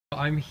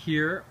I'm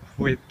here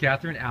with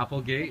Katherine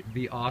Applegate,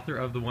 the author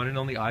of The One and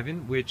Only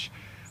Ivan, which,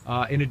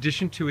 in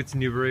addition to its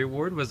Newbery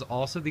Award, was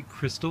also the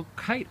Crystal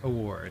Kite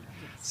Award.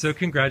 So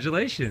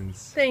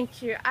congratulations.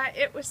 Thank you.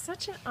 It was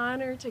such an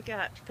honor to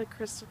get the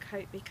Crystal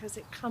Kite because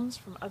it comes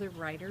from other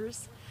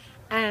writers,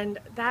 and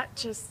that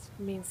just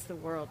means the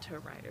world to a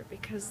writer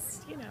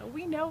because, you know,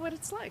 we know what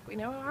it's like. We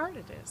know how hard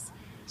it is.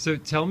 So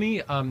tell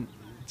me,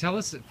 tell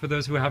us, for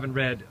those who haven't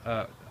read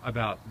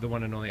about The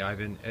One and Only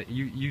Ivan,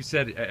 you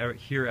said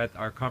here at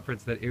our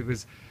conference that it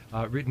was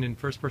written in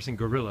first-person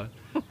guerrilla,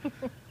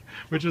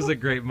 which was a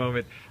great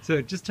moment.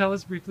 So just tell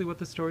us briefly what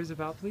the story is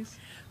about, please.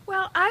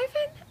 Well,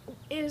 Ivan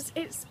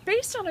it's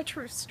based on a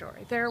true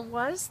story. There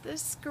was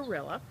this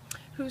gorilla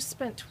who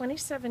spent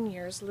 27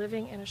 years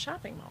living in a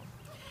shopping mall.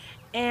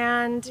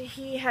 And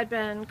he had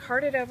been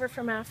carted over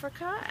from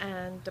Africa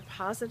and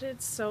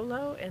deposited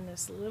solo in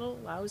this little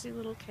lousy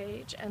little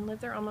cage and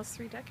lived there almost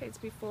 3 decades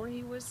before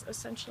he was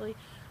essentially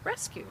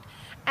rescued.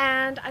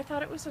 And I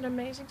thought it was an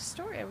amazing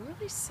story, a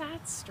really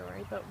sad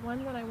story, but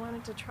one that I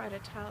wanted to try to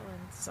tell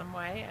in some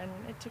way, and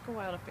it took a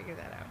while to figure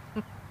that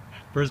out.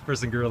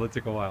 First-person guerrilla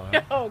took a while,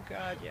 huh? Oh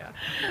God, yeah.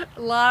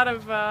 A lot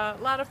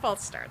of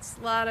false starts,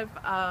 a lot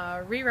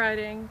of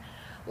rewriting,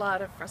 a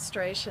lot of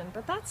frustration,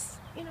 but that's,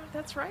 you know,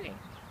 that's writing.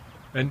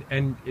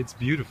 And it's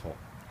beautiful.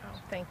 Oh,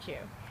 thank you.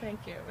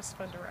 Thank you. It was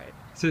fun to write.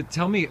 So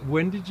tell me,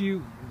 when did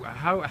you,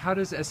 how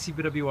does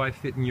SCBWI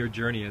fit in your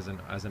journey as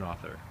an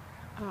author?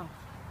 Oh,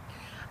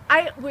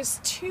 I was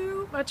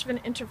too much of an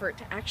introvert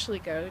to actually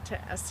go to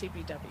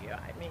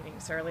SCBWI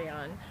meetings early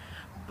on,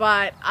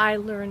 but I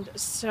learned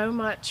so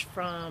much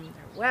from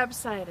their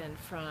website and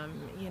from,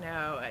 you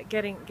know,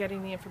 getting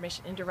the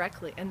information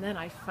indirectly, and then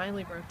I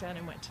finally broke down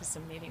and went to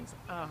some meetings.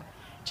 Oh,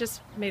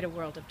 just made a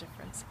world of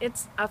difference.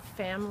 It's a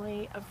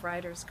family of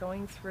writers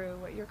going through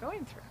what you're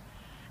going through,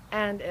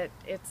 and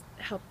it's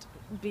helped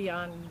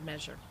beyond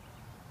measure.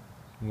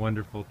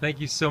 Wonderful.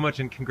 Thank you so much,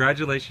 and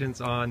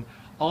congratulations on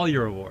all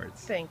your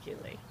awards. Thank you,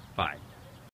 Lee. Bye.